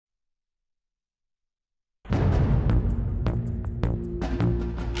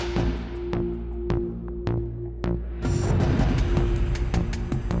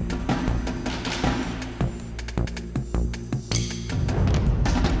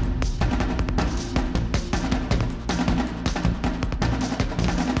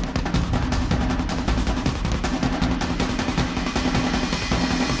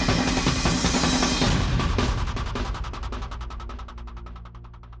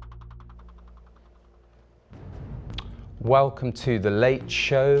Welcome to The Late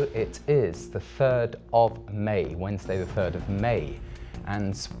Show. It is the 3rd of May, Wednesday the 3rd of May.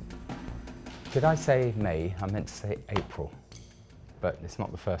 And did I say May? I meant to say April, but it's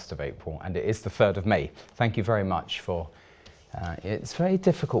not the 1st of April, and it is the 3rd of May. Thank you very much for, it's very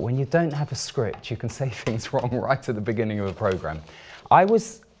difficult when you don't have a script. You can say things wrong right at the beginning of a program. I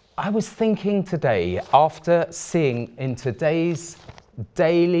was thinking today, after seeing in today's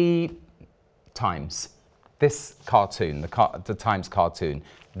Daily Times, this cartoon, the Times cartoon,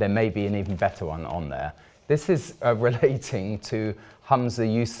 there may be an even better one on there. This is relating to Humza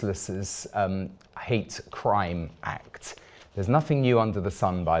Useless's Hate Crime Act. There's nothing new under the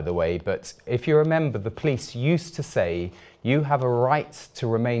sun, by the way, but if you remember, the police used to say, you have a right to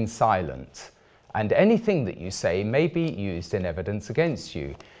remain silent, and anything that you say may be used in evidence against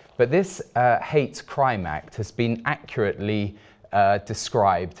you. But this Hate Crime Act has been accurately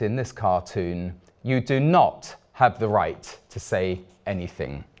described in this cartoon. You do not have the right to say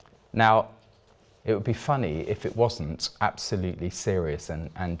anything. Now, it would be funny if it wasn't absolutely serious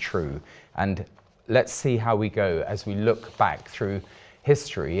and true. And let's see how we go as we look back through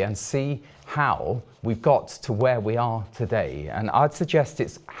history and see how we've got to where we are today. And I'd suggest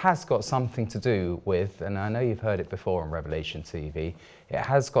it has got something to do with, and I know you've heard it before on Revelation TV, it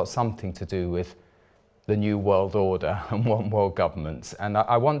has got something to do with the New World Order and one world government. And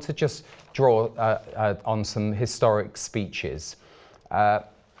I want to just draw on some historic speeches.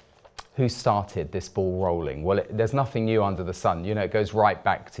 Who started this ball rolling? Well, there's nothing new under the sun. You know, it goes right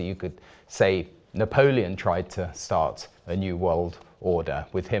back to, you could say, Napoleon tried to start a new world order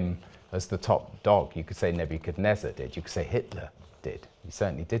with him as the top dog. You could say Nebuchadnezzar did. You could say Hitler did. He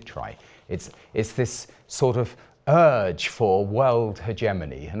certainly did try. It's this sort of urge for world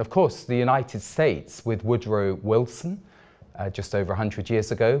hegemony. And of course, the United States with Woodrow Wilson, just over 100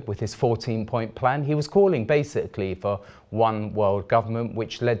 years ago, with his 14-point plan, he was calling basically for one world government,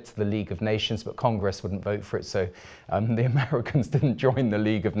 which led to the League of Nations, but Congress wouldn't vote for it. So the Americans didn't join the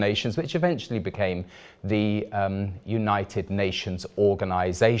League of Nations, which eventually became the United Nations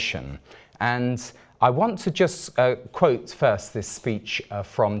Organization. And I want to just quote first this speech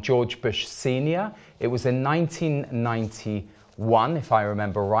from George Bush Sr. It was in 1991, if I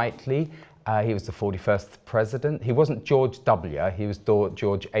remember rightly. He was the 41st president. He wasn't George W., he was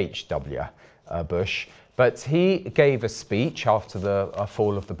George H.W. Bush. But he gave a speech after the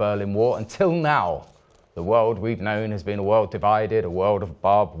fall of the Berlin Wall. Until now, the world we've known has been a world divided, a world of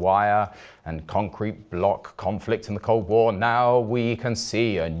barbed wire and concrete block conflict in the Cold War. Now we can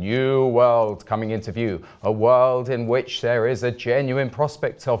see a new world coming into view, a world in which there is a genuine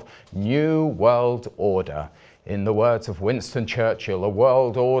prospect of new world order. In the words of Winston Churchill, a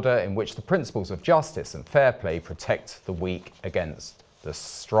world order in which the principles of justice and fair play protect the weak against the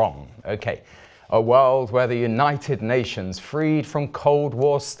strong. Okay. A world where the United Nations, freed from Cold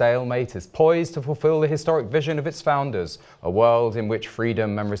War stalemate, is poised to fulfill the historic vision of its founders. A world in which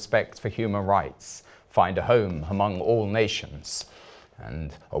freedom and respect for human rights find a home among all nations.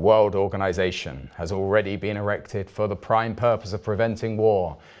 And a world organization has already been erected for the prime purpose of preventing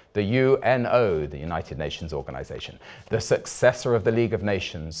war. The UNO, the United Nations Organization, the successor of the League of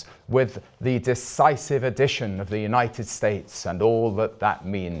Nations, with the decisive addition of the United States and all that that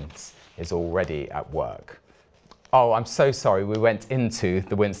means, is already at work. Oh, I'm so sorry we went into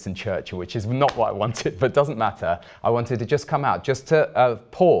the Winston Churchill, which is not what I wanted, but doesn't matter. I wanted to just come out, just to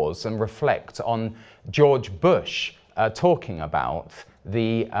pause and reflect on George Bush talking about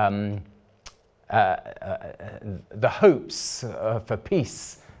the hopes for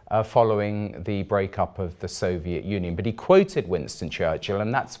peace following the breakup of the Soviet Union. But he quoted Winston Churchill,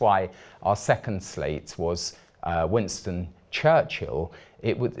 and that's why our second slate was Winston Churchill.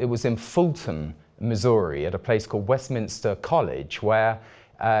 It was in Fulton, Missouri, at a place called Westminster College, where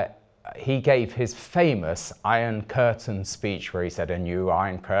he gave his famous Iron Curtain speech, where he said, a new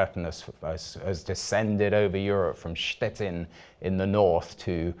Iron Curtain has descended over Europe from Stettin in the north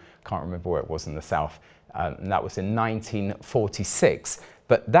to, can't remember where it was in the south, and that was in 1946.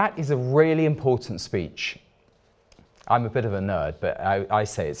 But that is a really important speech. I'm a bit of a nerd, but I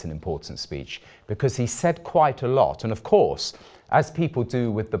say it's an important speech because he said quite a lot. And of course, as people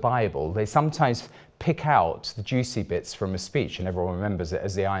do with the Bible, they sometimes pick out the juicy bits from a speech, and everyone remembers it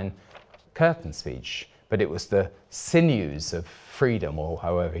as the Iron Curtain speech. But it was the sinews of freedom, or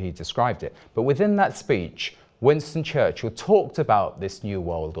however he described it. But within that speech, Winston Churchill talked about this new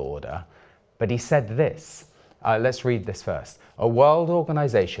world order, but he said this. Let's read this first. A world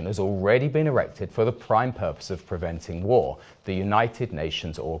organization has already been erected for the prime purpose of preventing war. The United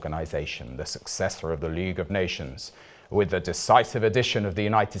Nations Organization, the successor of the League of Nations. with the decisive addition of the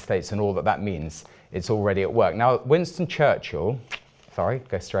United States and all that that means, it's already at work. Now, Winston Churchill, sorry,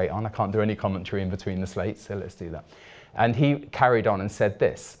 go straight on. I can't do any commentary in between the slates, so let's do that. And he carried on and said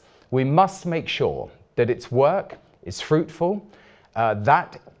this: we must make sure that its work is fruitful,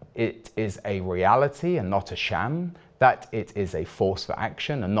 that it is a reality and not a sham, that it is a force for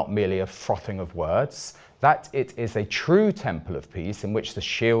action and not merely a frothing of words, that it is a true temple of peace in which the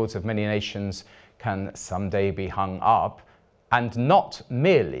shields of many nations can someday be hung up, and not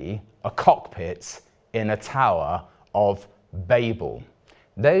merely a cockpit in a tower of Babel.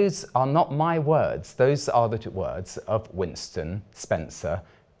 Those are not my words, those are the words of Winston Spencer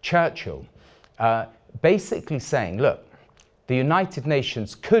Churchill. Basically saying, look, the United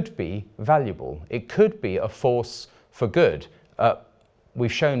Nations could be valuable. It could be a force for good.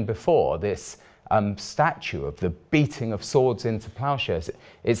 We've shown before this statue of the beating of swords into plowshares.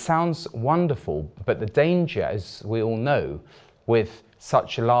 It sounds wonderful, but the danger, as we all know, with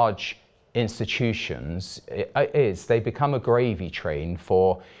such large institutions is they become a gravy train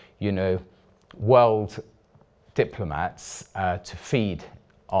for, you know, world diplomats to feed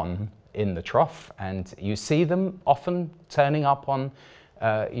on in the trough, and you see them often turning up on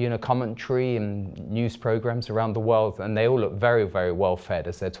you know, commentary and news programs around the world, and they all look very, very well fed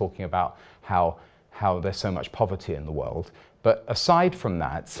as they're talking about how there's so much poverty in the world. But aside from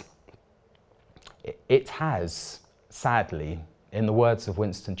that, it has, sadly, in the words of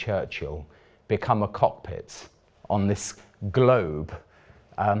Winston Churchill, become a cockpit on this globe,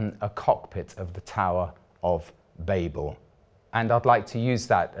 a cockpit of the Tower of Babel. And I'd like to use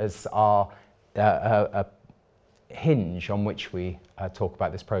that as our a hinge on which we talk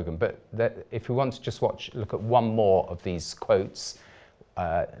about this program. But if we want to just look at one more of these quotes,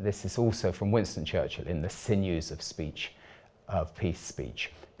 this is also from Winston Churchill in The Sinews of Speech, of Peace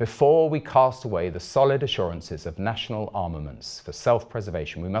Speech. Before we cast away the solid assurances of national armaments for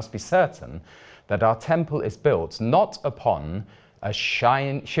self-preservation, we must be certain that our temple is built not upon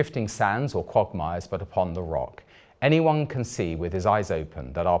shifting sands or quagmires, but upon the rock. Anyone can see with his eyes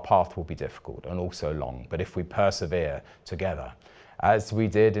open that our path will be difficult and also long, but if we persevere together, as we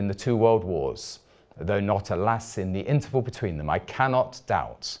did in the 2 world wars, though not, alas, in the interval between them, I cannot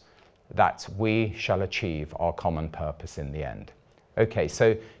doubt that we shall achieve our common purpose in the end. Okay,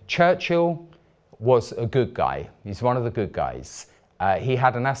 so Churchill was a good guy. He's one of the good guys. He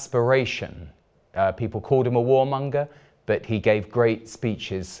had an aspiration. People called him a warmonger, but he gave great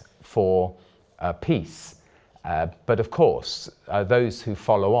speeches for peace. But of course, those who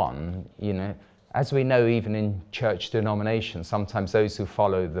follow on, you know, as we know, even in church denominations, sometimes those who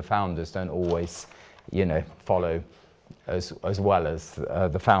follow the founders don't always, you know, follow as well as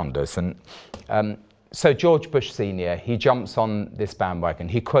the founders. And so George Bush Sr., he jumps on this bandwagon.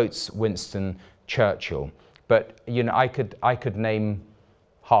 He quotes Winston Churchill. But, you know, I could name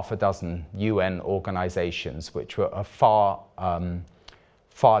half a dozen UN organizations which were far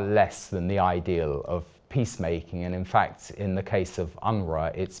less than the ideal of peacemaking, and in fact, in the case of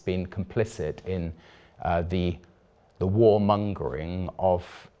UNRWA, it's been complicit in the warmongering of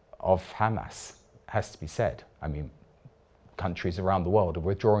Hamas, has to be said. I mean, countries around the world are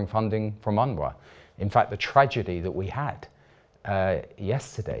withdrawing funding from UNRWA. In fact, the tragedy that we had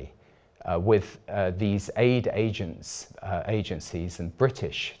yesterday with these aid agencies and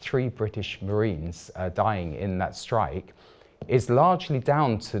 3 British Marines dying in that strike is largely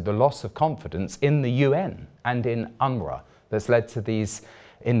down to the loss of confidence in the UN and in UNRWA that's led to these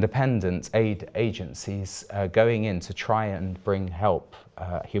independent aid agencies going in to try and bring help,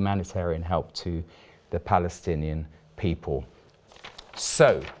 humanitarian help to the Palestinian people.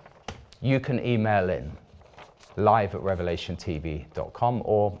 So you can email in live@revelationtv.com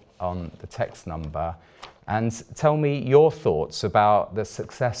or on the text number and tell me your thoughts about the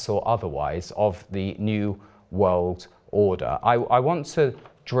success or otherwise of the New World Order. I want to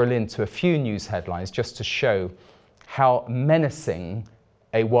drill into a few news headlines just to show how menacing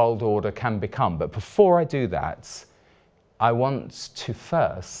a world order can become. But before I do that, I want to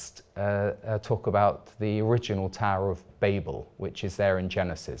first talk about the original Tower of Babel, which is there in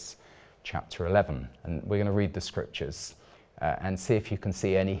Genesis chapter 11. And we're going to read the scriptures and see if you can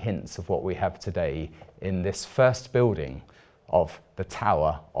see any hints of what we have today in this first building of the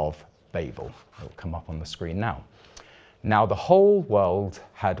Tower of Babel. It'll come up on the screen now. Now the whole world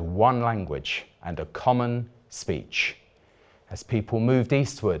had one language and a common speech. As people moved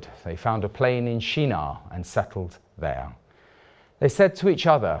eastward, they found a plain in Shinar and settled there. They said to each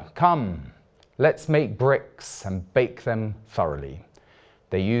other, "Come, let's make bricks and bake them thoroughly."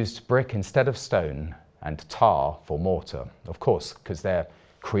 They used brick instead of stone and tar for mortar, of course, because they're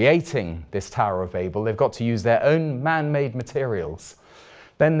creating this Tower of Babel, they've got to use their own man-made materials.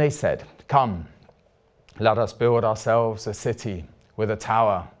 Then they said, come, let us build ourselves a city with a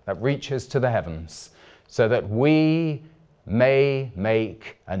tower that reaches to the heavens, so that we may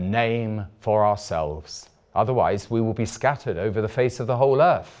make a name for ourselves. Otherwise, we will be scattered over the face of the whole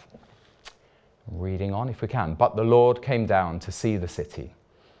earth. Reading on if we can. But the Lord came down to see the city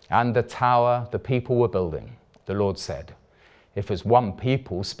and the tower the people were building. The Lord said, if as one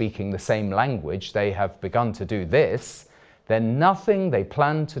people speaking the same language they have begun to do this, then nothing they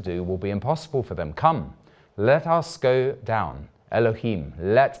plan to do will be impossible for them. Come, let us go down. Elohim,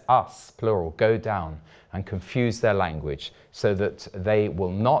 let us, plural, go down and confuse their language so that they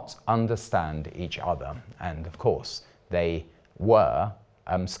will not understand each other. And of course, they were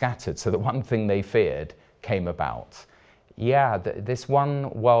scattered. So the one thing they feared came about. Yeah, this one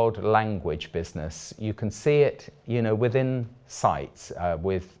world language business, you can see it, within sight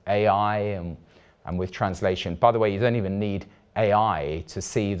with AI and with translation. By the way, you don't even need AI to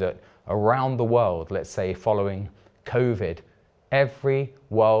see that around the world, let's say following COVID, every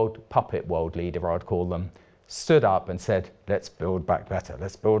puppet world leader, I'd call them, stood up and said, let's build back better,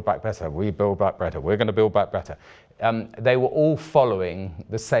 let's build back better, we build back better, we're going to build back better. They were all following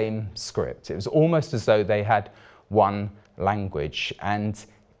the same script. It was almost as though they had one language. And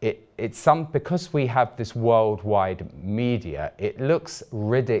because we have this worldwide media, it looks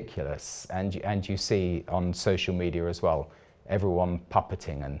ridiculous. And you see on social media as well, everyone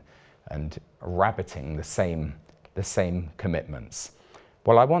puppeting and rabbiting the same commitments.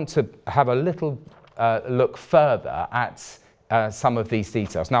 Well, I want to have a little look further at some of these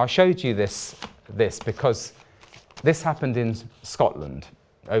details. Now, I showed you this because this happened in Scotland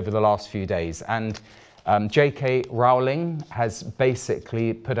over the last few days, and J.K. Rowling has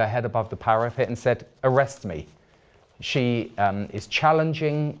basically put her head above the parapet and said, arrest me. She is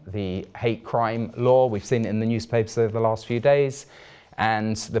challenging the hate crime law. We've seen it in the newspapers over the last few days.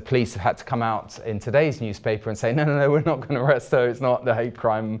 And the police have had to come out in today's newspaper and say, no, we're not going to arrest her. It's not the hate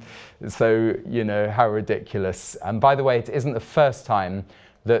crime. So, how ridiculous. And by the way, it isn't the first time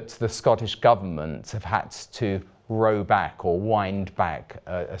that the Scottish government have had to row back or wind back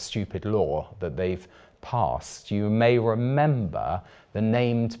a stupid law that they've passed. You may remember the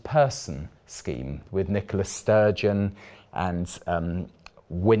named person scheme with Nicola Sturgeon and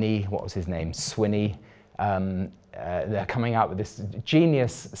Winnie, what was his name? Swinney. They're coming out with this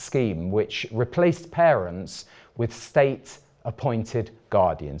genius scheme which replaced parents with state-appointed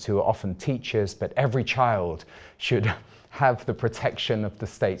guardians who are often teachers, but every child should have the protection of the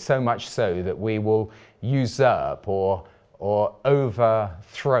state, so much so that we will usurp or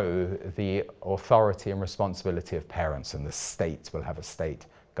overthrow the authority and responsibility of parents, and the state will have a state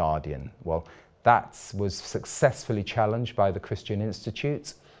guardian. Well, that was successfully challenged by the Christian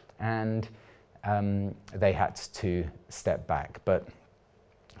Institute, and they had to step back. But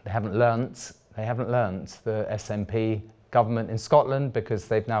they haven't learnt the SNP government in Scotland, because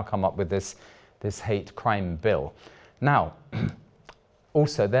they've now come up with this hate crime bill. Now,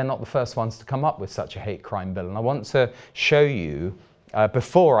 also, they're not the first ones to come up with such a hate crime bill. And I want to show you,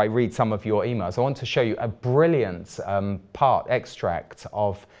 before I read some of your emails, I want to show you a brilliant extract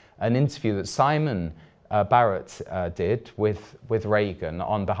of an interview that Simon Barrett did with Reagan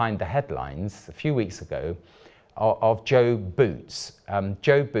on Behind the Headlines a few weeks ago of Joe Boots.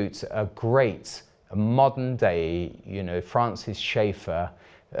 Joe Boots, a great modern day, Francis Schaeffer,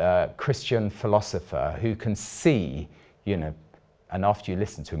 Christian philosopher who can see, and after you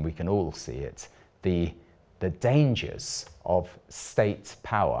listen to him, we can all see it, the dangers of state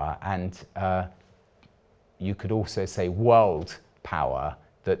power and you could also say world power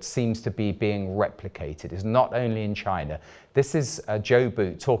that seems to be being replicated. Is not only in China. This is Joe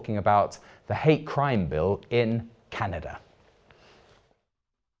Boot talking about the hate crime bill in Canada.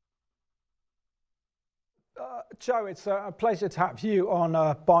 Joe, it's a pleasure to have you on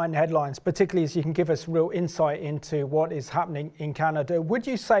Behind the Headlines, particularly as you can give us real insight into what is happening in Canada. Would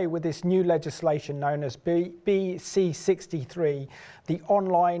you say with this new legislation known as BC 63, the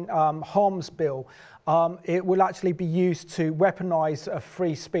online harms bill, it will actually be used to weaponize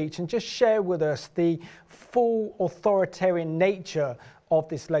free speech? And just share with us the full authoritarian nature of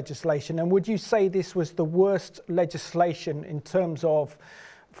this legislation. And would you say this was the worst legislation in terms of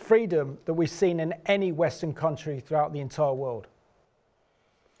freedom that we've seen in any Western country throughout the entire world?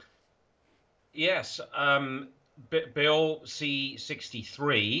 Yes, Bill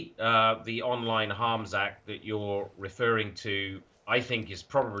C-63, the Online Harms Act that you're referring to, I think is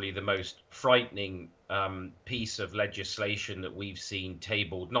probably the most frightening piece of legislation that we've seen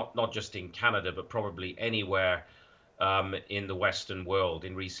tabled, not just in Canada, but probably anywhere in the Western world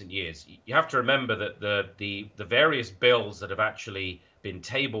in recent years. You have to remember that the various bills that have actually been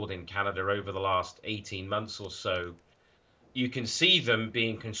tabled in Canada over the last 18 months or so, you can see them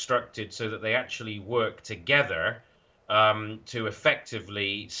being constructed so that they actually work together to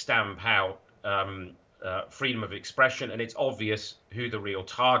effectively stamp out freedom of expression, and it's obvious who the real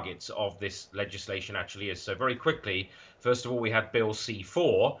targets of this legislation actually is. So very quickly, first of all, we had Bill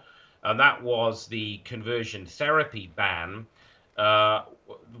C4, and that was the conversion therapy ban,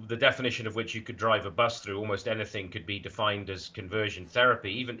 the definition of which you could drive a bus through. Almost anything could be defined as conversion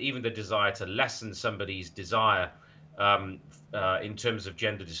therapy, even the desire to lessen somebody's desire in terms of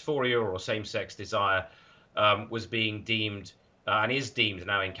gender dysphoria or same-sex desire was being deemed and is deemed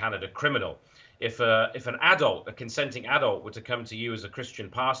now in Canada criminal. If an adult, a consenting adult, were to come to you as a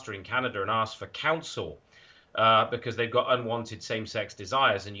Christian pastor in Canada and ask for counsel because they've got unwanted same-sex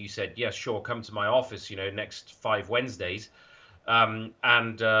desires, and you said, yes, sure, come to my office, next 5 Wednesdays, and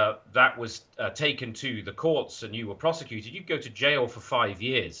that was taken to the courts and you were prosecuted, you'd go to jail for 5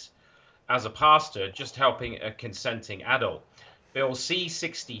 years as a pastor just helping a consenting adult. Bill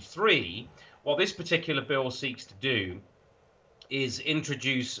C-63, what this particular bill seeks to do is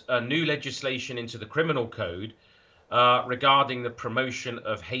introduce a new legislation into the criminal code regarding the promotion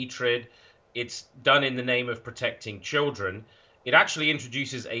of hatred. It's done in the name of protecting children. It actually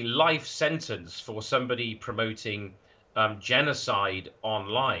introduces a life sentence for somebody promoting genocide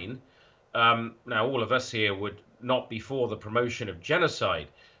online. Now, all of us here would not be for the promotion of genocide.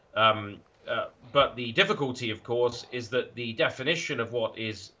 But the difficulty, of course, is that the definition of what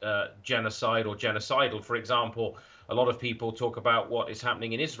is genocide or genocidal, for example, a lot of people talk about what is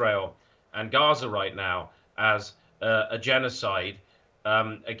happening in Israel and Gaza right now as a genocide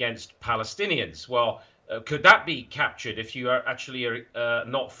against Palestinians. Well, could that be captured if you are actually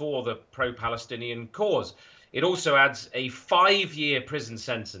not for the pro-Palestinian cause? It also adds a 5-year prison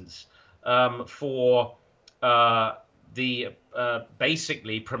sentence for the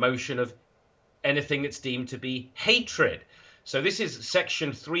basically promotion of anything that's deemed to be hatred. So this is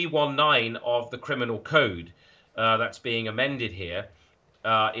section 319 of the criminal code that's being amended here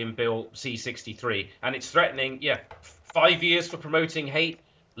in Bill C-63, and it's threatening 5 years for promoting hate,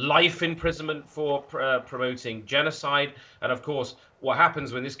 life imprisonment for promoting genocide. And of course, what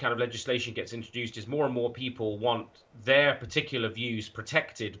happens when this kind of legislation gets introduced is more and more people want their particular views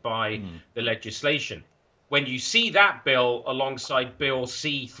protected by the legislation. When you see that bill alongside Bill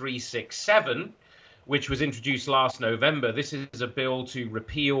C-367, which was introduced last November, this is a bill to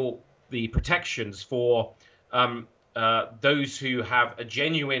repeal the protections for those who have a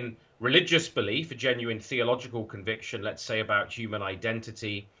genuine religious belief, a genuine theological conviction, let's say, about human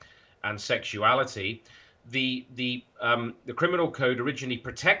identity and sexuality. The criminal code originally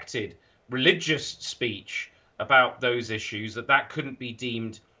protected religious speech about those issues, that couldn't be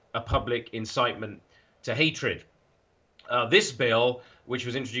deemed a public incitement to hatred. This bill, which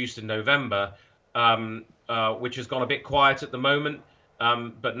was introduced in November, which has gone a bit quiet at the moment,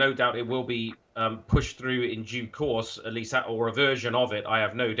 but no doubt it will be pushed through in due course, at least or a version of it, I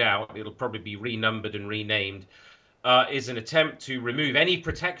have no doubt. It'll probably be renumbered and renamed, is an attempt to remove any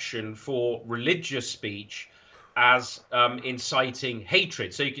protection for religious speech as inciting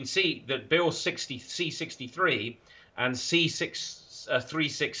hatred. So you can see that Bill C-63 and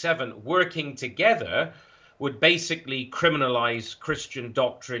C-367 working together would basically criminalize Christian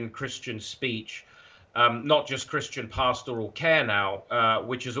doctrine, Christian speech, not just Christian pastoral care now,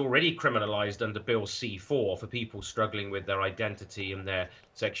 which is already criminalized under Bill C-4 for people struggling with their identity and their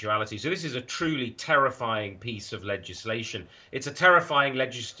sexuality. So this is a truly terrifying piece of legislation. It's a terrifying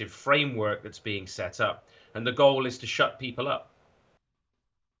legislative framework that's being set up, and the goal is to shut people up.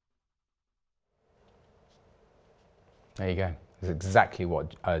 There you go. That's exactly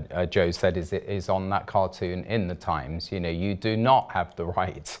what Joe said is on that cartoon in the Times. You do not have the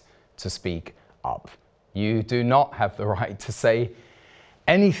right to speak up. You do not have the right to say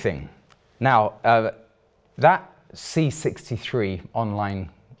anything. Now, that C-63 online,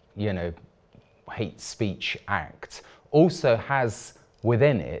 hate speech act also has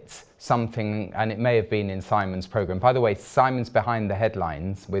within it something, and it may have been in Simon's program. By the way, Simon's Behind the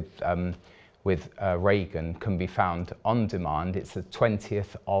Headlines with Reagan can be found on demand. It's the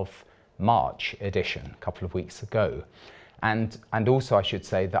 20th of March edition, a couple of weeks ago. And also I should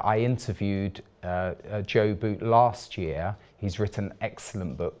say that I interviewed Joe Boot last year. He's written an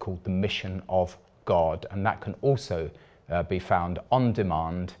excellent book called The Mission of God, and that can also be found on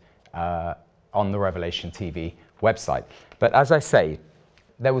demand on the Revelation TV website. But as I say,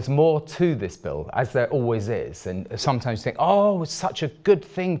 there was more to this bill, as there always is. And sometimes you think, oh, it's such a good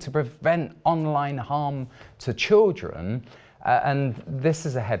thing to prevent online harm to children. And this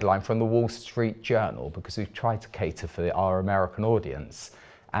is a headline from the Wall Street Journal, because we've tried to cater for our American audience.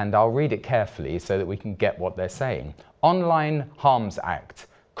 And I'll read it carefully so that we can get what they're saying. Online Harms Act,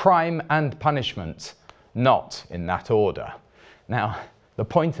 crime and punishment, not in that order. Now, the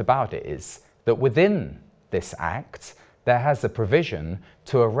point about it is that within this act, there has a provision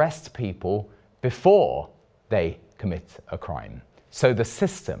to arrest people before they commit a crime. So the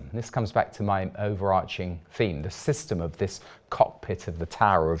system, this comes back to my overarching theme, the system of this cockpit of the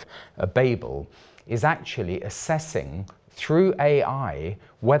Tower of Babel is actually assessing through AI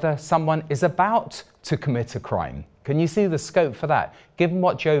whether someone is about to commit a crime. Can you see the scope for that? Given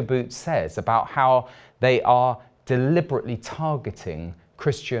what Joe Booth says about how they are deliberately targeting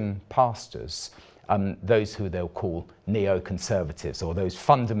Christian pastors, those who they'll call neoconservatives, or those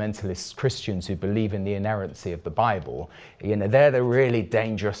fundamentalist Christians who believe in the inerrancy of the Bible, you know, they're the really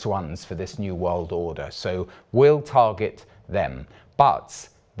dangerous ones for this new world order. So we'll target them. But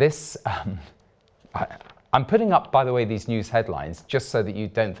this, I'm putting up, by the way, these news headlines just so that you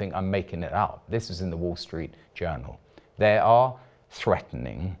don't think I'm making it up. This is in the Wall Street Journal. They are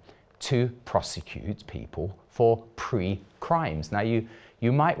threatening to prosecute people for pre-crimes. Now,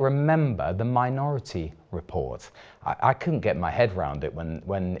 you might remember the Minority Report. I couldn't get my head around it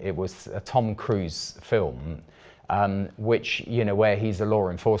when it was a Tom Cruise film, which, you know, where he's a law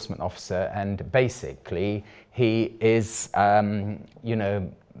enforcement officer, and basically he is, you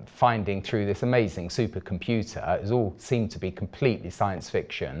know, finding through this amazing supercomputer, it all seemed to be completely science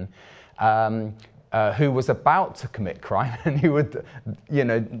fiction, who was about to commit crime, and he would, you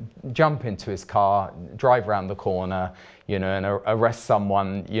know, jump into his car, drive around the corner, you know, and arrest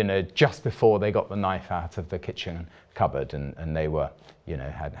someone, you know, just before they got the knife out of the kitchen cupboard and they were, you know,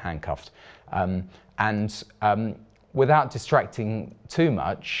 had handcuffed. Without distracting too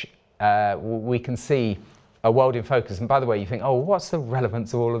much, we can see a world in focus. And by the way, you think, oh, what's the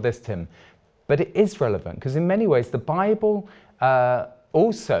relevance of all of this, Tim? But it is relevant, because in many ways the Bible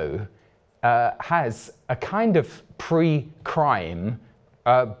also has a kind of pre-crime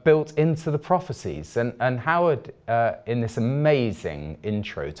built into the prophecies. And Howard, in this amazing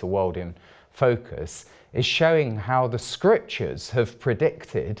intro to World in Focus, is showing how the scriptures have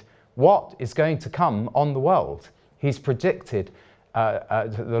predicted what is going to come on the world. He's predicted,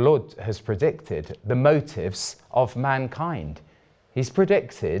 the Lord has predicted the motives of mankind. He's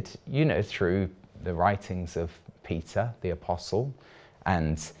predicted, you know, through the writings of Peter, the apostle,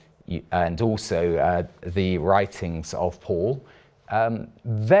 and also the writings of Paul,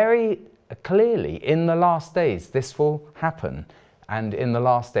 very clearly in the last days this will happen. And in the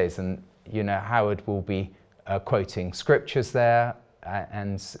last days, and you know, Howard will be quoting scriptures there,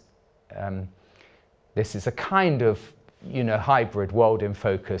 and this is a kind of, you know, hybrid World in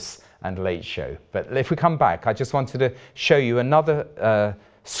Focus and Late Show. But if we come back, I just wanted to show you another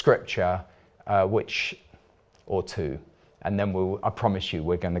scripture, or two. And then I promise you,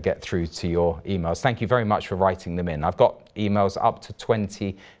 we're going to get through to your emails. Thank you very much for writing them in. I've got emails up to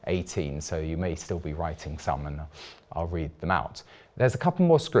 2018, so you may still be writing some, and I'll read them out. There's a couple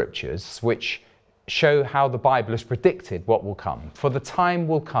more scriptures which show how the Bible has predicted what will come. For the time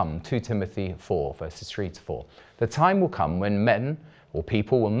will come, 2 Timothy 4, verses 3 to 4. The time will come when men or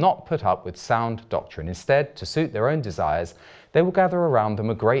people will not put up with sound doctrine. Instead, to suit their own desires, they will gather around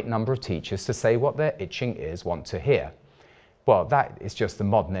them a great number of teachers to say what their itching ears want to hear. Well, that is just the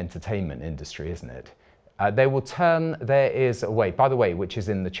modern entertainment industry, isn't it? They will turn their ears away, by the way, which is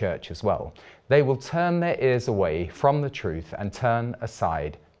in the church as well. They will turn their ears away from the truth and turn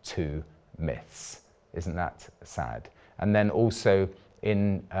aside to myths. Isn't that sad? And then also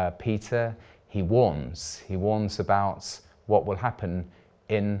in Peter, he warns about what will happen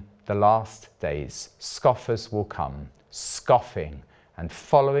in the last days. Scoffers will come, scoffing and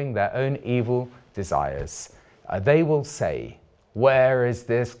following their own evil desires. They will say, where is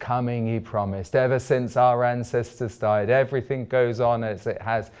this coming he promised? Ever since our ancestors died, everything goes on as it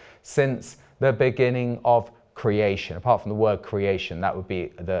has since the beginning of creation. Apart from the word creation, that would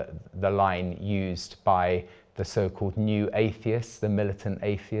be the line used by the so-called new atheists, the militant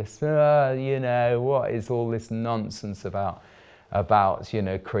atheists. You know, what is all this nonsense about, you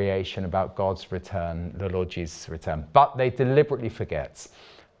know, creation, about God's return, the Lord Jesus' return? But they deliberately forget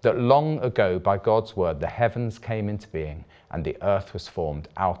that long ago, by God's word, the heavens came into being and the earth was formed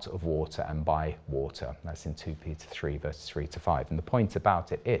out of water and by water. That's in 2 Peter 3, verses 3 to 5. And the point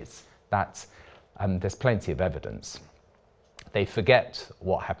about it is that there's plenty of evidence. They forget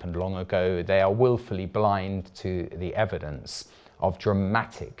what happened long ago. They are willfully blind to the evidence of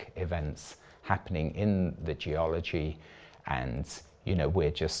dramatic events happening in the geology, and you know,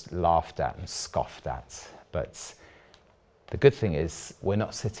 we're just laughed at and scoffed at. But the good thing is we're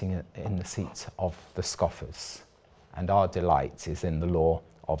not sitting in the seat of the scoffers, and our delight is in the law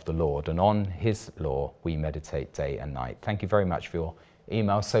of the Lord, and on his law we meditate day and night. Thank you very much for your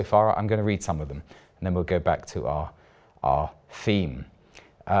emails so far. I'm going to read some of them, and then we'll go back to our theme.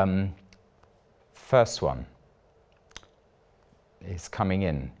 First one is coming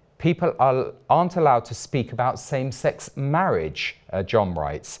in. People aren't allowed to speak about same-sex marriage, John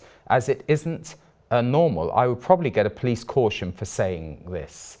writes, as it isn't normal. I would probably get a police caution for saying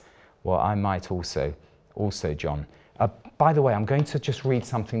this. Well, I might also John. By the way, I'm going to just read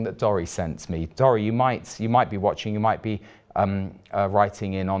something that Dory sent me. Dory, you might be watching, you might be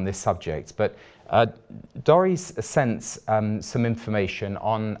writing in on this subject, but Dory's sent some information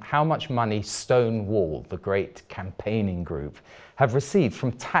on how much money Stonewall, the great campaigning group, have received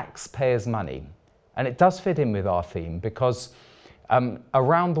from taxpayers' money. And it does fit in with our theme, because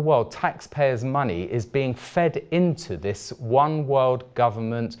around the world, taxpayers' money is being fed into this one world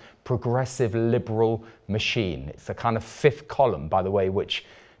government, progressive liberal machine. It's a kind of fifth column, by the way, which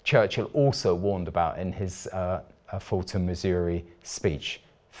Churchill also warned about in his Fulton, Missouri speech.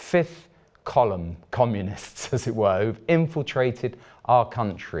 Fifth column communists, as it were, who've infiltrated our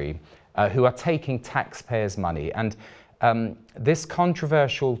country, who are taking taxpayers' money. And this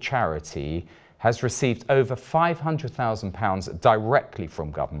controversial charity has received over £500,000 directly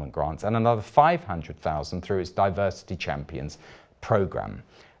from government grants, and another £500,000 through its Diversity Champions programme.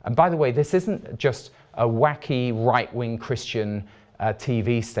 And by the way, this isn't just a wacky right-wing Christian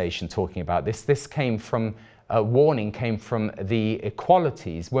TV station talking about this. This came from, a warning came from the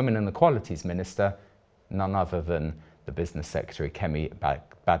Women and Equalities Minister, none other than the Business Secretary, Kemi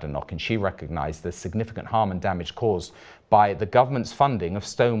Badenoch, and she recognised the significant harm and damage caused by the government's funding of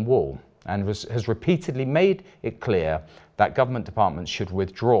Stonewall, and has repeatedly made it clear that government departments should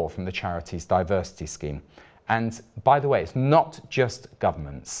withdraw from the charity's diversity scheme. And by the way, it's not just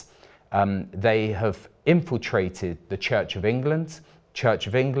governments. They have infiltrated the Church of England. Church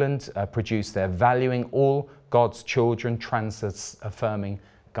of England produced their Valuing All God's Children trans-affirming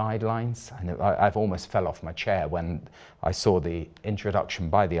guidelines. And I've almost fell off my chair when I saw the introduction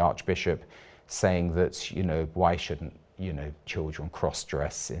by the Archbishop saying that, you know, why shouldn't, you know, children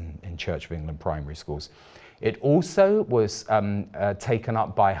cross-dress in Church of England primary schools. It also was taken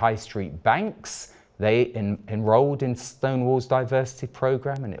up by high street banks. They enrolled in Stonewall's diversity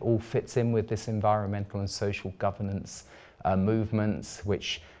programme, and it all fits in with this environmental and social governance movement,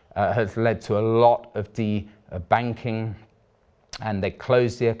 which has led to a lot of debanking, and they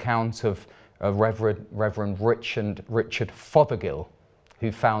closed the account of Reverend Richard Fothergill,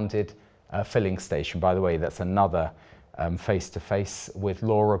 who founded a filling station. By the way, that's another face-to-face with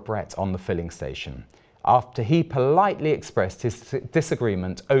Laura Brett on the filling station, after he politely expressed his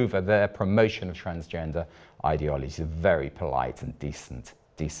disagreement over their promotion of transgender ideology. He's a very polite and decent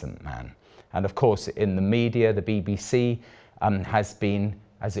man. And of course, in the media, the BBC has been,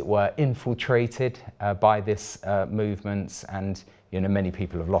 as it were, infiltrated by this movement, and you know, many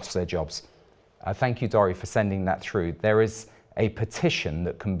people have lost their jobs. Thank you, Dory, for sending that through. There is a petition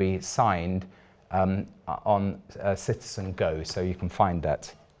that can be signed on Citizen Go, so you can find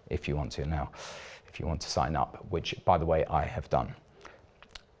that if you want to now, if you want to sign up, which, by the way, I have done.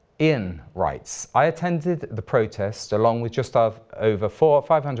 Ian writes, I attended the protest along with just over 400 or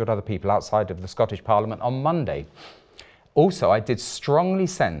 500 other people outside of the Scottish Parliament on Monday. Also, I did strongly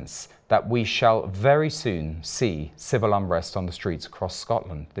sense that we shall very soon see civil unrest on the streets across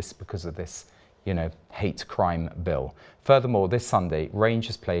Scotland. This is because of this, you know, hate crime bill. Furthermore, this Sunday,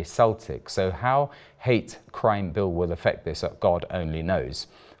 Rangers play Celtic, so how hate crime bill will affect this, God only knows.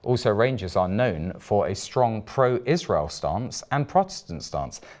 Also, Rangers are known for a strong pro-Israel stance and Protestant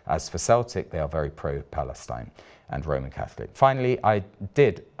stance. As for Celtic, they are very pro-Palestine and Roman Catholic. Finally,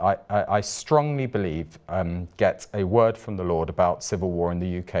 I strongly believe, get a word from the Lord about civil war in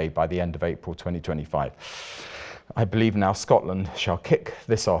the UK by the end of April 2025. I believe now Scotland shall kick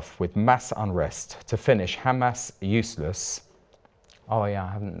this off with mass unrest to finish Hamas useless. Oh yeah,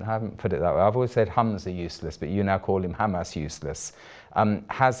 I haven't put it that way. I've always said Hums are useless, but you now call him Hamas useless.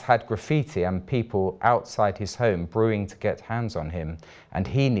 Has had graffiti and people outside his home brewing to get hands on him, and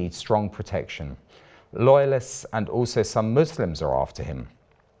he needs strong protection. Loyalists and also some Muslims are after him.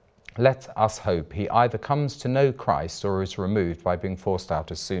 Let us hope he either comes to know Christ or is removed by being forced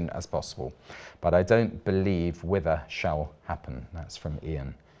out as soon as possible. But I don't believe wither shall happen. That's from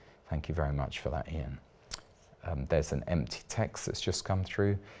Ian. Thank you very much for that, Ian. There's an empty text that's just come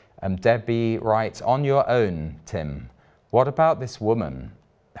through. Debbie writes, on your own, Tim, What about this woman?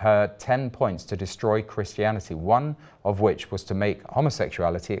 Her 10 points to destroy Christianity, one of which was to make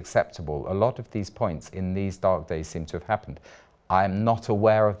homosexuality acceptable. A lot of these points in these dark days seem to have happened. I'm not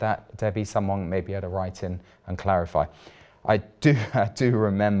aware of that, Debbie. Someone maybe had to write in and clarify. I do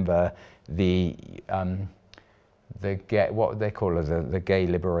remember the gay, what they call it, the Gay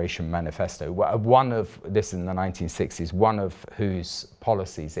Liberation Manifesto. One of this in the 1960s. One of whose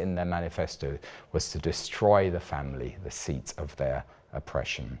policies in their manifesto was to destroy the family, the seat of their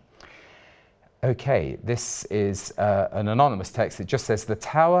oppression. Okay, this is an anonymous text. It just says the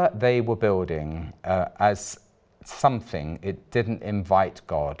tower they were building as something, it didn't invite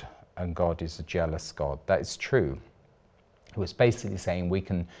God, and God is a jealous God. That is true. It was basically saying we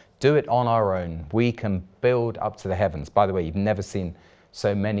can do it on our own. We can build up to the heavens. By the way, you've never seen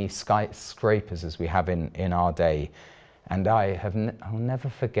so many skyscrapers as we have in our day. And I'll never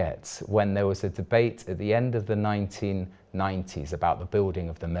forget when there was a debate at the end of the 1990s about the building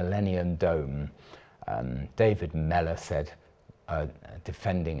of the Millennium Dome. David Mellor said,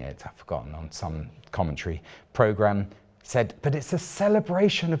 defending it, I've forgotten, on some commentary program, said, but it's a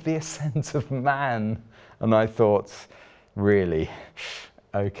celebration of the ascent of man. And I thought, really?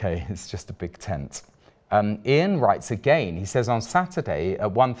 Okay, it's just a big tent. Ian writes again, he says on Saturday at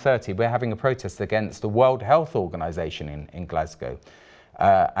 1:30 we're having a protest against the World Health Organization in Glasgow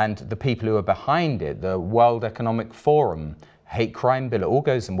and the people who are behind it, the World Economic Forum, hate crime bill, it all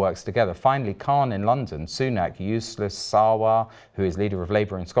goes and works together. Finally, Khan in London, Sunak, useless Sarwar, who is leader of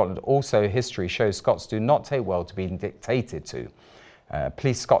Labour in Scotland. Also, history shows Scots do not take well to being dictated to.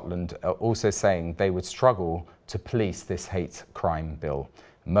 Police Scotland are also saying they would struggle to police this hate crime bill.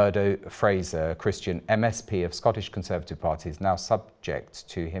 Murdo Fraser, Christian MSP of Scottish Conservative Party, is now subject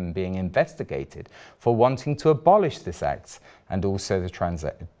to him being investigated for wanting to abolish this act and also the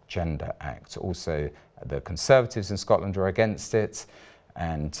Transgender Act. Also, the Conservatives in Scotland are against it,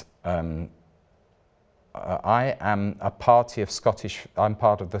 and I am a party of I'm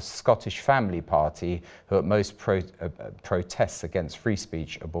part of the Scottish Family Party, who at most protests against free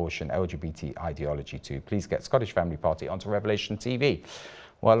speech, abortion, LGBT ideology too. Please get Scottish Family Party onto Revelation TV.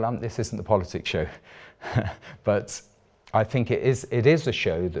 Well, this isn't the politics show, but I think it is a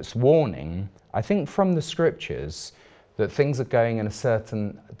show that's warning, I think from the scriptures, that things are going in a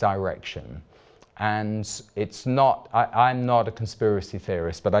certain direction. And it's not, I'm not a conspiracy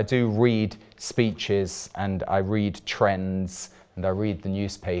theorist, but I do read speeches and I read trends and I read the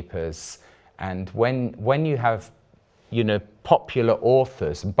newspapers. And when you have, you know, popular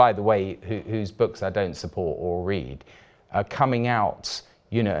authors, and by the way, whose books I don't support or read, coming out,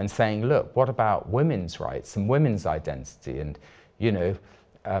 you know, and saying, look, what about women's rights and women's identity and, you know,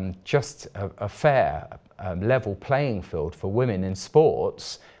 just a fair, level playing field for women in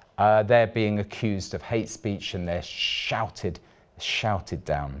sports, they're being accused of hate speech and they're shouted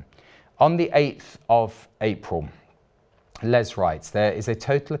down. On the 8th of April, Les writes, there is a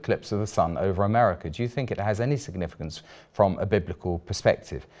total eclipse of the sun over America. Do you think it has any significance from a biblical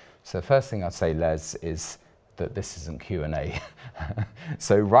perspective? So the first thing I'd say, Les, is that this isn't Q&A.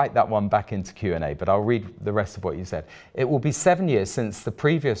 So write that one back into Q&A, but I'll read the rest of what you said. It will be 7 years since the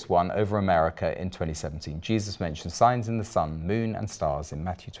previous one over America in 2017. Jesus mentioned signs in the sun, moon and stars in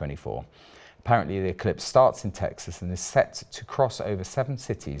Matthew 24. Apparently the eclipse starts in Texas and is set to cross over 7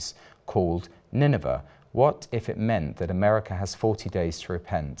 cities called Nineveh. What if it meant that America has 40 days to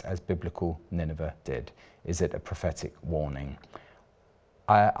repent, as biblical Nineveh did? Is it a prophetic warning?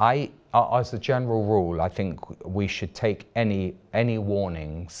 As a general rule, I think we should take any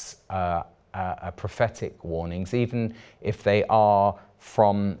warnings, prophetic warnings, even if they are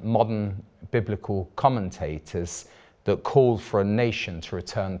from modern biblical commentators that call for a nation to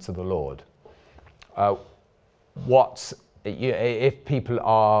return to the Lord. If people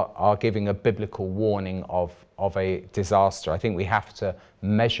are giving a biblical warning of a disaster, I think we have to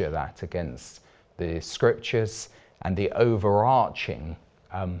measure that against the scriptures and the overarching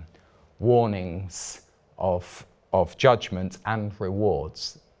warnings of judgment and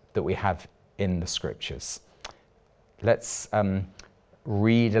rewards that we have in the scriptures. Let's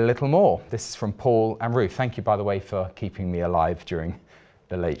read a little more. This is from Paul and Ruth. Thank you, by the way, for keeping me alive during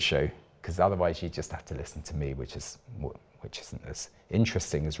the late show, because otherwise you just have to listen to me, which isn't as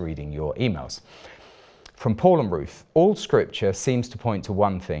interesting as reading your emails. From Paul and Ruth, all scripture seems to point to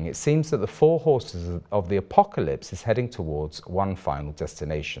one thing. It seems that the 4 horses of the apocalypse is heading towards one final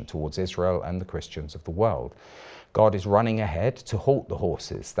destination, towards Israel and the Christians of the world. God is running ahead to halt the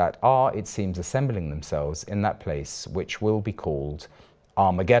horses that are, it seems, assembling themselves in that place, which will be called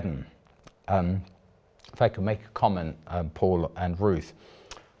Armageddon. If I could make a comment, Paul and Ruth,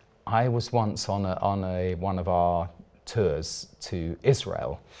 I was once on one of our tours to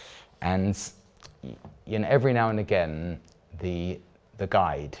Israel, and every now and again the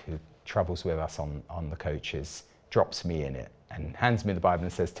guide who travels with us on the coaches drops me in it and hands me the Bible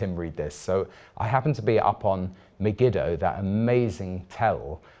and says, "Tim, read this." So I happen to be up on Megiddo, that amazing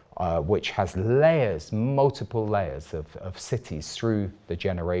tell, which has layers, multiple layers of cities through the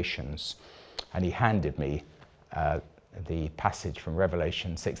generations. And he handed me the passage from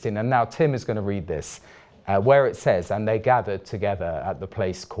Revelation 16. And now Tim is going to read this, where it says, "And they gathered together at the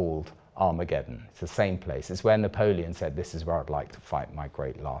place called Armageddon." It's the same place. It's where Napoleon said, "This is where I'd like to fight my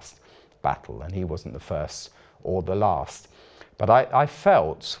great last battle." And he wasn't the first or the last. But I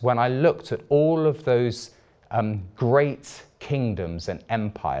felt, when I looked at all of those great kingdoms and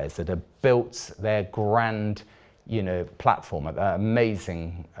empires that have built their grand, platform at that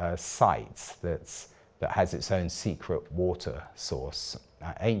amazing site that has its own secret water source,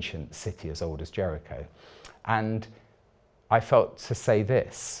 ancient city as old as Jericho. And I felt to say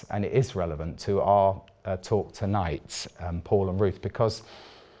this, and it is relevant to our talk tonight, Paul and Ruth, because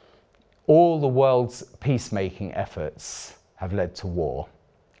all the world's peacemaking efforts have led to war,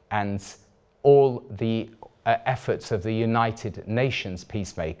 and all the efforts of the United Nations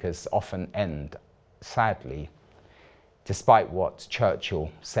peacemakers often end, sadly, despite what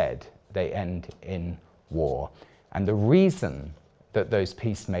Churchill said, they end in war. And the reason that those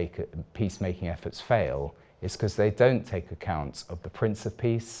peacemaking efforts fail is because they don't take account of the Prince of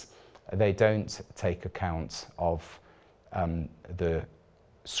Peace, they don't take account of the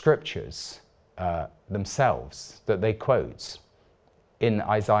scriptures themselves that they quote in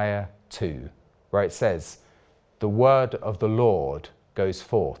Isaiah 2, where it says, "The word of the Lord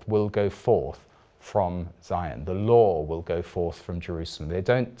will go forth from Zion. The law will go forth from Jerusalem." They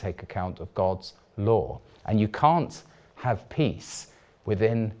don't take account of God's law. And you can't have peace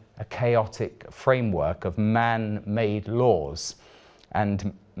within a chaotic framework of man-made laws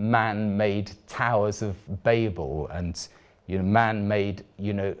and man-made towers of Babel and man-made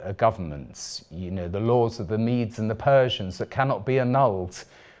governments, the laws of the Medes and the Persians that cannot be annulled,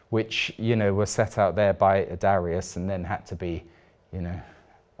 which were set out there by Darius and then had to be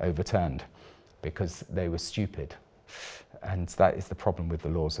overturned because they were stupid. And that is the problem with the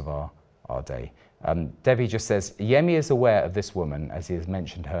laws of our day. Debbie just says, Yemi is aware of this woman as he has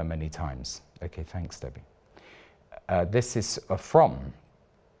mentioned her many times. Okay, thanks, Debbie. This is from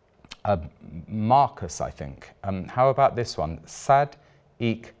Marcus, I think. How about this one?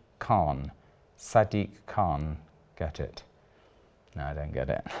 Sadiq Khan. Sadiq Khan. Get it? No, I don't get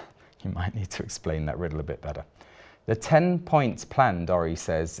it. You might need to explain that riddle a bit better. The 10-point plan, Dorrie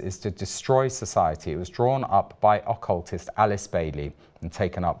says, is to destroy society. It was drawn up by occultist Alice Bailey and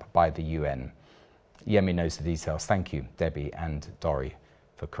taken up by the UN. Yemi knows the details. Thank you, Debbie and Dorrie,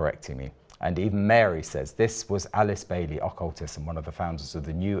 for correcting me. And even Mary says, this was Alice Bailey, occultist and one of the founders of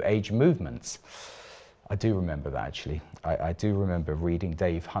the New Age movements. I do remember that, actually. I do remember reading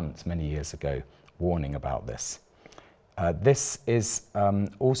Dave Hunt many years ago, warning about this. This is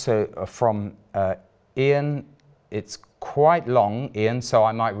also from Ian. It's quite long, Ian, so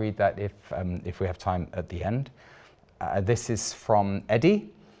I might read that if we have time at the end. This is from Eddie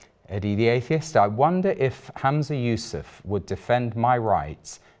the Atheist. I wonder if Hamza Yusuf would defend my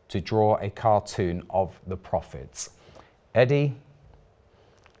rights to draw a cartoon of the prophets. Eddie,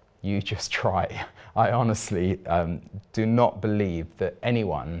 you just try. I honestly do not believe that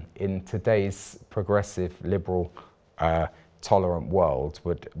anyone in today's progressive, liberal, tolerant world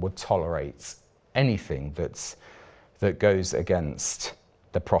would tolerate anything that goes against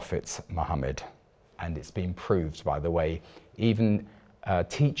the Prophet Muhammad. And it's been proved, by the way, even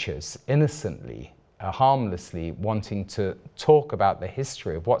teachers innocently, harmlessly wanting to talk about the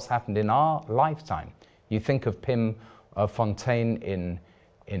history of what's happened in our lifetime. You think of Pim Fontaine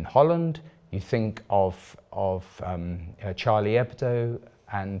in Holland, you think of Charlie Hebdo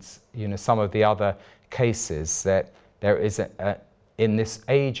and some of the other cases that there is in this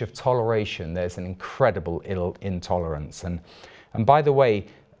age of toleration, there's an incredible intolerance. And by the way,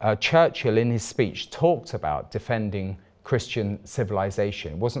 Churchill in his speech talked about defending Christian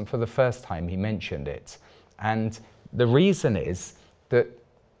civilization. It wasn't for the first time he mentioned it. And the reason is that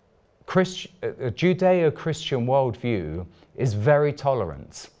a Judeo-Christian worldview is very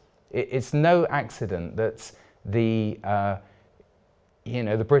tolerant. It's no accident that the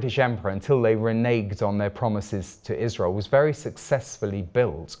British Empire, until they reneged on their promises to Israel, was very successfully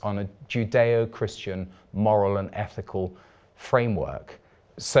built on a Judeo-Christian moral and ethical framework.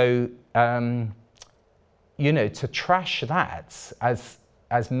 So, to trash that,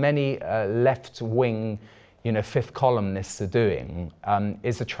 as many left-wing, fifth columnists are doing,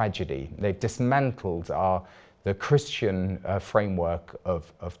 is a tragedy. They've dismantled our the Christian framework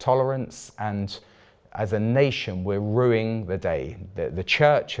of tolerance, and as a nation we're ruining the day. The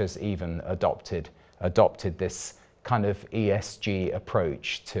church has even adopted this kind of ESG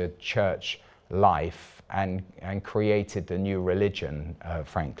approach to church life and created a new religion,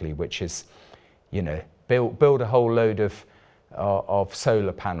 frankly, which is, you know, build a whole load of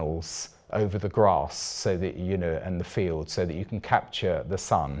solar panels over the grass so that, you know, and the field, so that you can capture the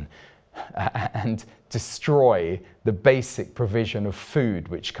sun and destroy the basic provision of food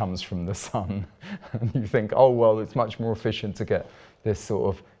which comes from the sun. And you think, oh well, it's much more efficient to get this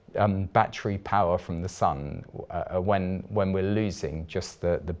sort of battery power from the sun when we're losing just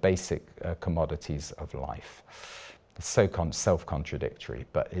the basic commodities of life. It's so self-contradictory,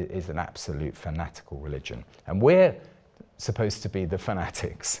 but it is an absolute fanatical religion, and we're supposed to be the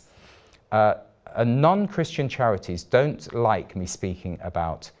fanatics. Non-Christian charities don't like me speaking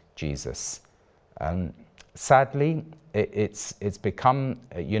about Jesus. Sadly, it's become,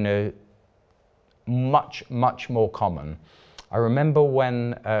 you know, much more common. I remember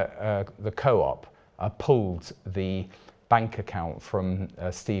when the Co-op pulled the bank account from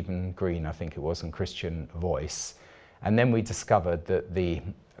Stephen Green, I think it was, in Christian Voice, and then we discovered that the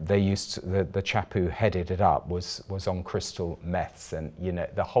chap who headed it up was on crystal meths, and, you know,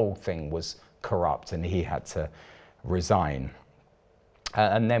 the whole thing was corrupt, and he had to resign.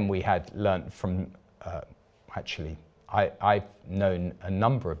 And then we had learnt from, actually, I've known a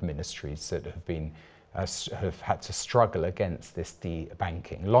number of ministries that have been have had to struggle against this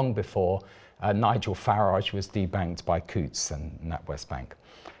debanking long before Nigel Farage was debanked by Coutts and NatWest Bank.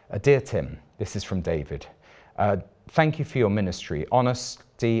 Dear Tim, this is from David. Thank you for your ministry,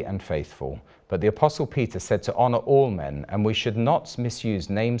 honesty and faithful. But the Apostle Peter said to honour all men, and we should not misuse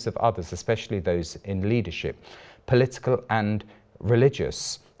names of others, especially those in leadership, political and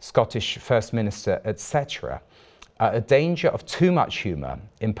religious, Scottish First Minister, etc. A danger of too much humour,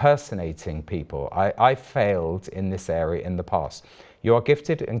 impersonating people. I failed in this area in the past. You are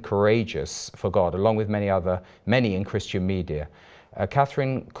gifted and courageous for God, along with many in Christian media.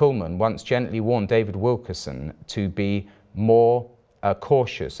 Catherine Kuhlman once gently warned David Wilkerson to be more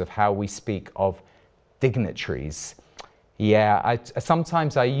cautious of how we speak of dignitaries. Yeah,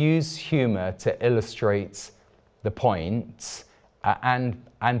 sometimes I use humour to illustrate the point. And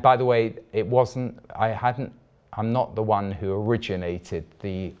by the way, it wasn't, I'm not the one who originated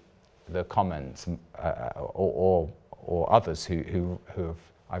the comments or others who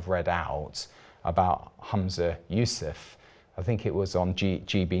I've read out about Hamza Yusuf. I think it was on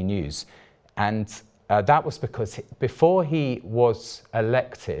GB News. And that was because before he was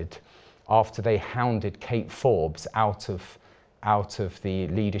elected, after they hounded Kate Forbes out of the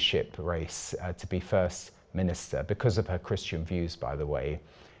leadership race to be First Minister, because of her Christian views, by the way,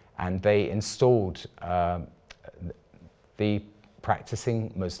 and they installed the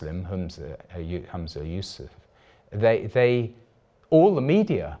practicing Muslim Hamza Yusuf. All the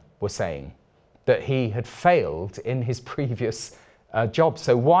media were saying that he had failed in his previous job.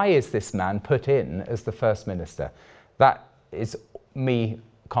 So why is this man put in as the First Minister? That is me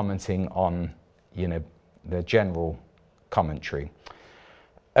commenting on, you know, the general commentary.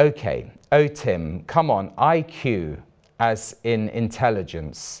 Okay, oh Tim, come on, IQ as in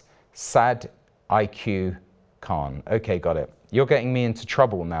intelligence, sad IQ Khan. Okay, got it. You're getting me into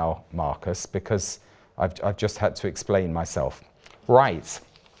trouble now, Marcus, because I've just had to explain myself. Right,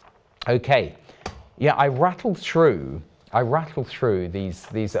 okay. Yeah, I rattled through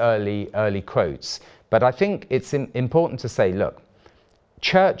these early quotes, but I think it's important to say, look,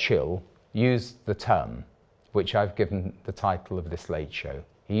 Churchill used the term, which I've given the title of this late show.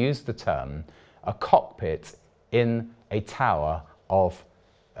 He used the term, a cockpit in a tower of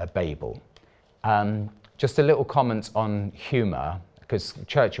Babel. Just a little comment on humour, because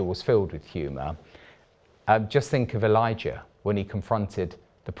Churchill was filled with humour. Just think of Elijah when he confronted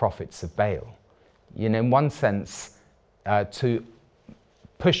the prophets of Baal. You know, in one sense, to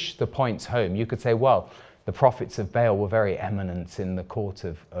push the points home, you could say, well, the prophets of Baal were very eminent in the court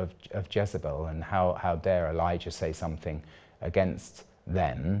of Jezebel, and how dare Elijah say something against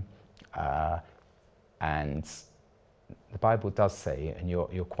them. And the Bible does say, and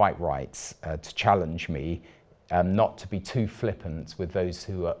you're quite right, to challenge me not to be too flippant with those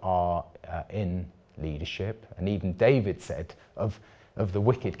who are in leadership. And even David said of the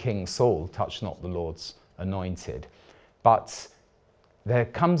wicked King Saul, touch not the Lord's anointed. But there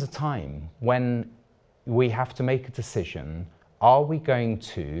comes a time when we have to make a decision. Are we going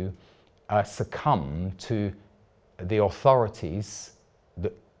to succumb to the authorities,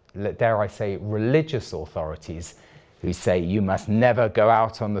 dare I say religious authorities, who say you must never go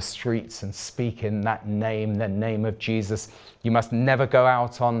out on the streets and speak in that name, the name of Jesus. You must never go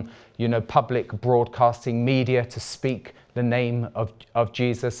out on, public broadcasting media to speak the name of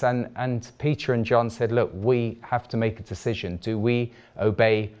Jesus. And Peter and John said, look, we have to make a decision. Do we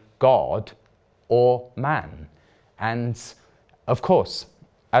obey God or man? And of course,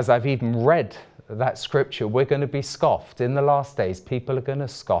 as I've even read that scripture, we're going to be scoffed. In the last days, people are going to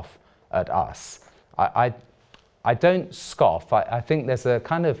scoff at us. I don't scoff. I think there's a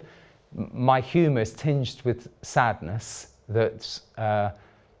kind of, my humour is tinged with sadness that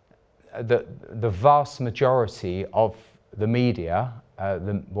the vast majority of the media,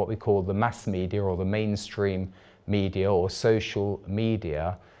 what we call the mass media or the mainstream media or social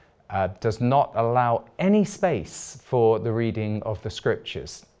media, does not allow any space for the reading of the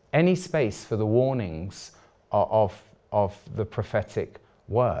scriptures, any space for the warnings of the prophetic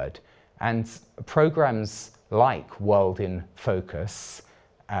word. And programs like World in Focus,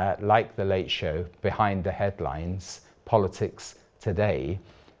 like The Late Show, Behind the Headlines, Politics Today,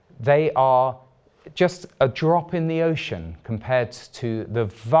 they are just a drop in the ocean compared to the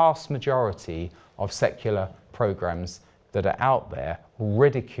vast majority of secular programs that are out there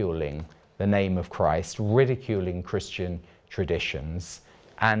ridiculing the name of Christ, ridiculing Christian traditions,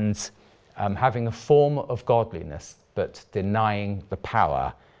 and having a form of godliness but denying the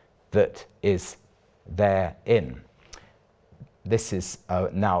power that is therein. This is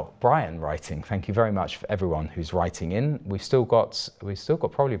now Brian writing. Thank you very much for everyone who's writing in. We've still got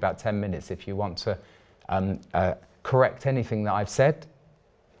probably about 10 minutes. If you want to correct anything that I've said,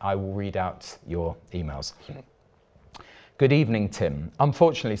 I will read out your emails. Good evening, Tim.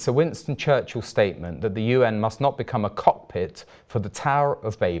 Unfortunately, Sir Winston Churchill's statement that the UN must not become a cockpit for the Tower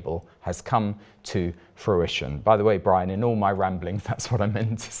of Babel has come to fruition. By the way, Brian, in all my ramblings, that's what I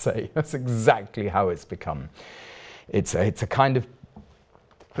meant to say. That's exactly how it's become. It's a kind of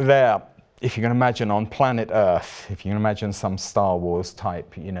there, if you can imagine on planet Earth, if you can imagine some Star Wars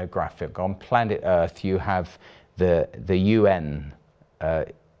type, graphic, on planet Earth you have the UN,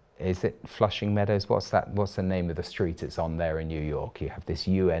 is it Flushing Meadows? What's the name of the street it's on there in New York? You have this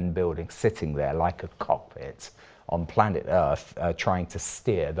UN building sitting there like a cockpit on planet Earth, trying to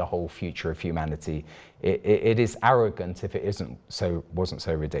steer the whole future of humanity. It is arrogant if it wasn't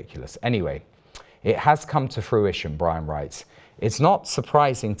so ridiculous. Anyway, it has come to fruition, Brian writes. It's not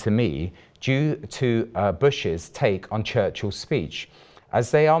surprising to me due to Bush's take on Churchill's speech, as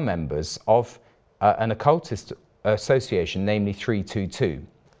they are members of an occultist association, namely 322.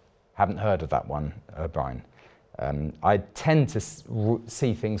 Haven't heard of that one, Brian. I tend to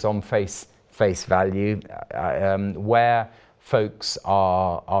see things on face value. Where folks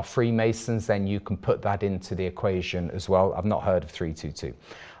are Freemasons, then you can put that into the equation as well. I've not heard of 322.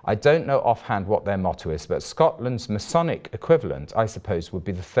 I don't know offhand what their motto is, but Scotland's Masonic equivalent, I suppose, would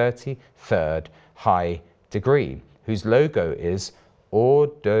be the 33rd High Degree, whose logo is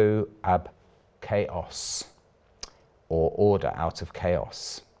Ordo ab Chaos, or order out of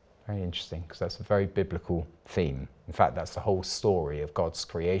chaos. Very interesting, because that's a very biblical theme. In fact, that's the whole story of God's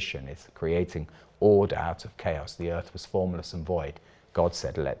creation. It's creating order out of chaos. The earth was formless and void. God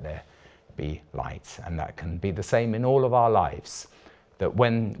said, let there be light. And that can be the same in all of our lives. That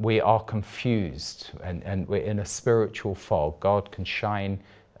when we are confused and we're in a spiritual fog, God can shine,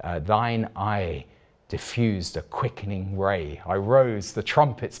 thine eye diffused a quickening ray. I rose, the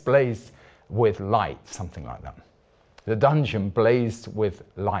trumpets blazed with light, something like that. The dungeon blazed with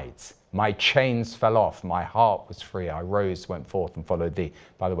light. My chains fell off. My heart was free. I rose, went forth and followed thee.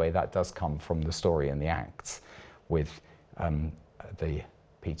 By the way, that does come from the story in the Acts with the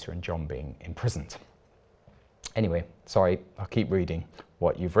Peter and John being imprisoned. Anyway, sorry, I'll keep reading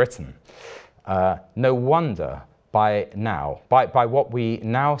what you've written. No wonder by what we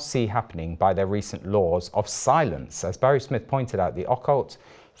now see happening by their recent laws of silence. As Barry Smith pointed out, the occult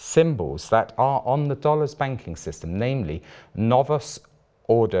symbols that are on the dollar's banking system, namely Novus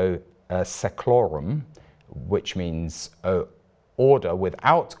Ordo Seclorum, which means order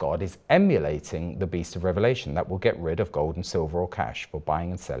without God, is emulating the beast of Revelation that will get rid of gold and silver or cash for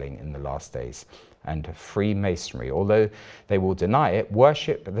buying and selling in the last days, and Freemasonry, although they will deny it,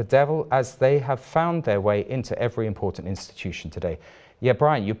 worship the devil as they have found their way into every important institution today. Yeah,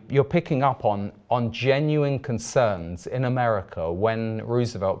 Brian, you're picking up on genuine concerns in America when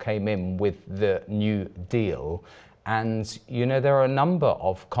Roosevelt came in with the New Deal. And, there are a number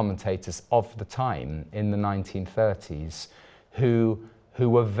of commentators of the time in the 1930s who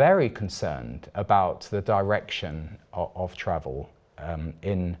were very concerned about the direction of travel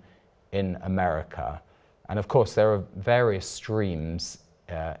in America. And of course, there are various streams,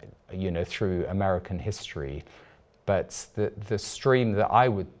 through American history. But the stream that I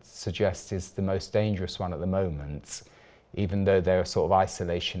would suggest is the most dangerous one at the moment, even though there are sort of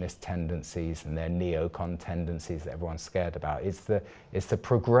isolationist tendencies and there are neocon tendencies that everyone's scared about. It's the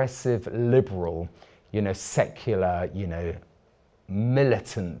progressive, liberal, secular,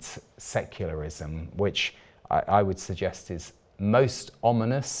 militant secularism, which I would suggest is most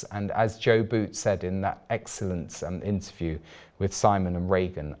ominous. And as Joe Boot said in that excellent interview with Simon and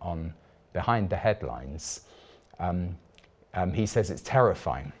Reagan on Behind the Headlines, he says it's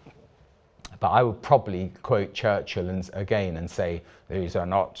terrifying. But I would probably quote Churchill again and say, these are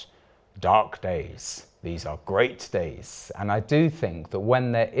not dark days, these are great days. And I do think that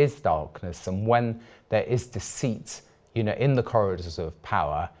when there is darkness and when there is deceit, in the corridors of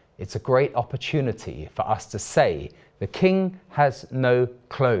power, it's a great opportunity for us to say, the king has no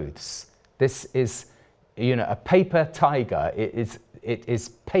clothes. This is, a paper tiger. It is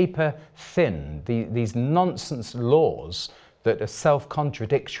paper thin. These nonsense laws that are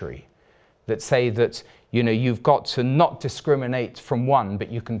self-contradictory, that say that, you've got to not discriminate from one,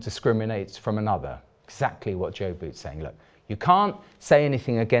 but you can discriminate from another. Exactly what Joe Boot's saying. Look, you can't say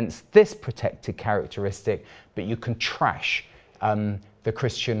anything against this protected characteristic, but you can trash the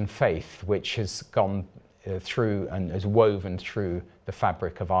Christian faith, which has gone through and has woven through the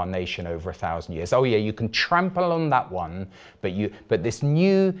fabric of our nation over 1,000 years. Oh yeah, you can trample on that one, but this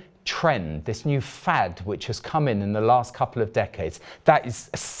new trend, this new fad which has come in the last couple of decades, that is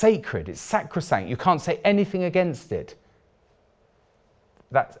sacred, it's sacrosanct. You can't say anything against it.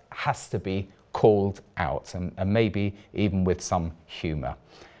 That has to be called out, and maybe even with some humour.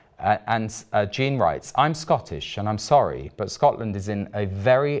 Jean writes, I'm Scottish and I'm sorry, but Scotland is in a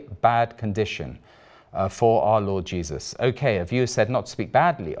very bad condition for our Lord Jesus. Okay, a viewer said not to speak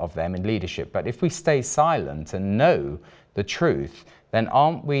badly of them in leadership, but if we stay silent and know the truth, then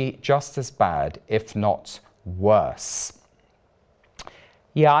aren't we just as bad, if not worse?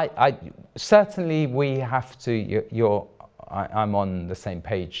 Yeah, I certainly we have to, I'm on the same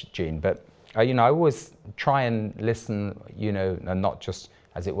page, Jean, but I always try and listen, and not just,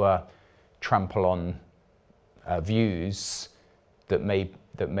 as it were, trample on views that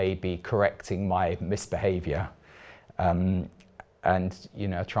may be correcting my misbehaviour, and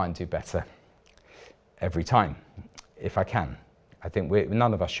try and do better every time, if I can. I think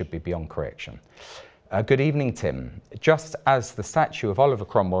none of us should be beyond correction. Good evening, Tim. Just as the statue of Oliver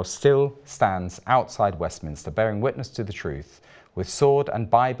Cromwell still stands outside Westminster, bearing witness to the truth, with sword and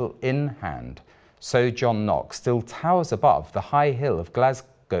Bible in hand, so John Knox still towers above the high hill of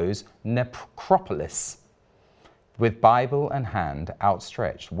Glasgow's necropolis, with Bible and hand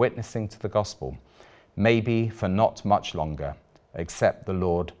outstretched, witnessing to the gospel, maybe for not much longer, except the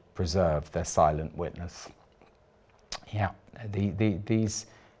Lord preserve their silent witness. Yeah, these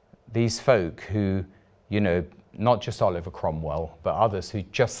folk who, not just Oliver Cromwell, but others who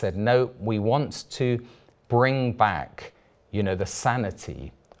just said, no, we want to bring back, the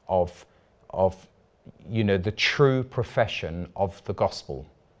sanity of the true profession of the gospel.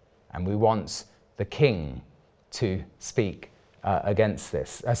 And we want the king to speak against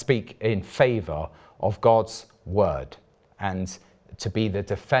this, speak in favour of God's word and to be the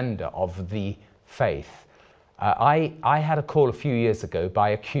defender of the faith. I had a call a few years ago by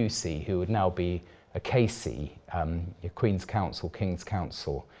a QC who would now be a KC, Queen's Counsel, King's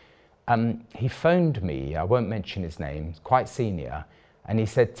Counsel. He phoned me, I won't mention his name, quite senior, and he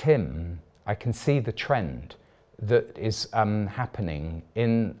said, Tim, I can see the trend that is happening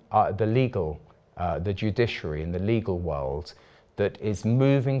in the legal, the judiciary, in the legal world, that is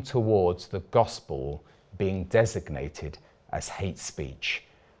moving towards the gospel being designated as hate speech.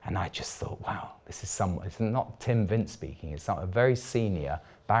 And I just thought, wow, this is someone, it's not Tim Vince speaking, it's not a very senior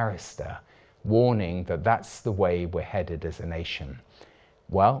barrister warning that that's the way we're headed as a nation.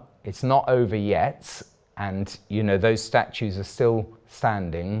 Well, it's not over yet, and those statues are still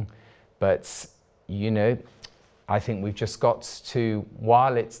standing, but I think we've just got to,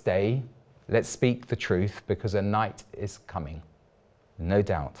 while it's day, let's speak the truth, because a night is coming, no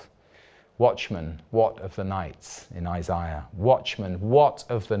doubt. Watchman, what of the night in Isaiah? Watchman, what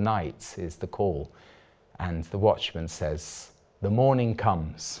of the night is the call. And the watchman says, the morning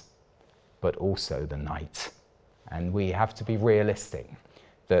comes, but also the night. And we have to be realistic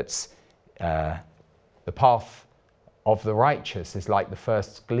that the path of the righteous is like the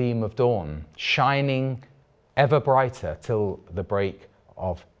first gleam of dawn, shining ever brighter till the break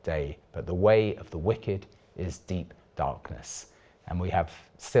of day. But the way of the wicked is deep darkness. And we have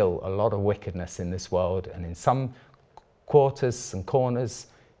still a lot of wickedness in this world, and in some quarters and corners,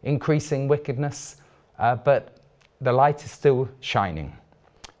 increasing wickedness, but the light is still shining.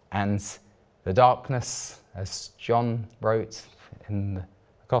 And the darkness as John wrote in the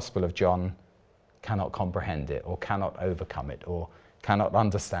Gospel of John, cannot comprehend it or cannot overcome it or cannot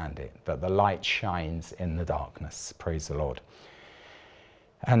understand it, but the light shines in the darkness. Praise the Lord.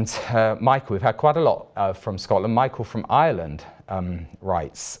 And Michael, we've had quite a lot from Scotland. Michael from Ireland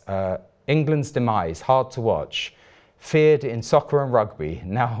writes, England's demise, hard to watch, feared in soccer and rugby,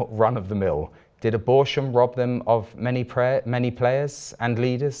 now run of the mill. Did abortion rob them of many players and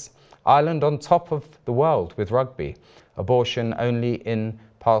leaders? Ireland on top of the world with rugby. Abortion only in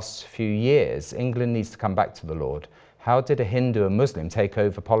past few years. England needs to come back to the Lord. How did a Hindu and Muslim take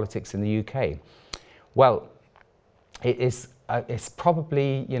over politics in the UK? Well, it's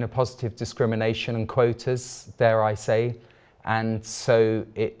probably, you know, positive discrimination and quotas, dare I say. And so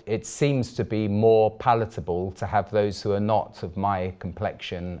it seems to be more palatable to have those who are not of my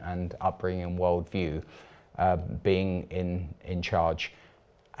complexion and upbringing and worldview being in charge.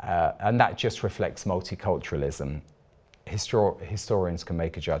 And that just reflects multiculturalism. Historians can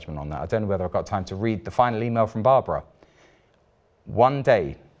make a judgment on that. I don't know whether I've got time to read the final email from Barbara. One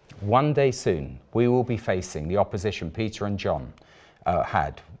day soon, we will be facing the opposition Peter and John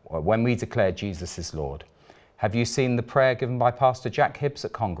had when we declared Jesus is Lord. Have you seen the prayer given by Pastor Jack Hibbs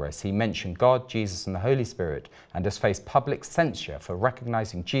at Congress? He mentioned God, Jesus and the Holy Spirit and has faced public censure for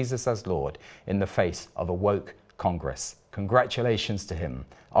recognizing Jesus as Lord in the face of a woke Congress. Congratulations to him.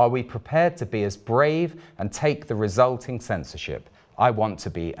 Are we prepared to be as brave and take the resulting censorship? I want to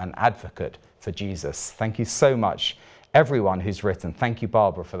be an advocate for Jesus. Thank you so much, everyone who's written. Thank you,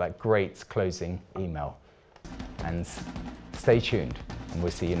 Barbara, for that great closing email. And stay tuned, and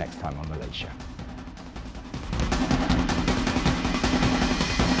we'll see you next time on The Late Show.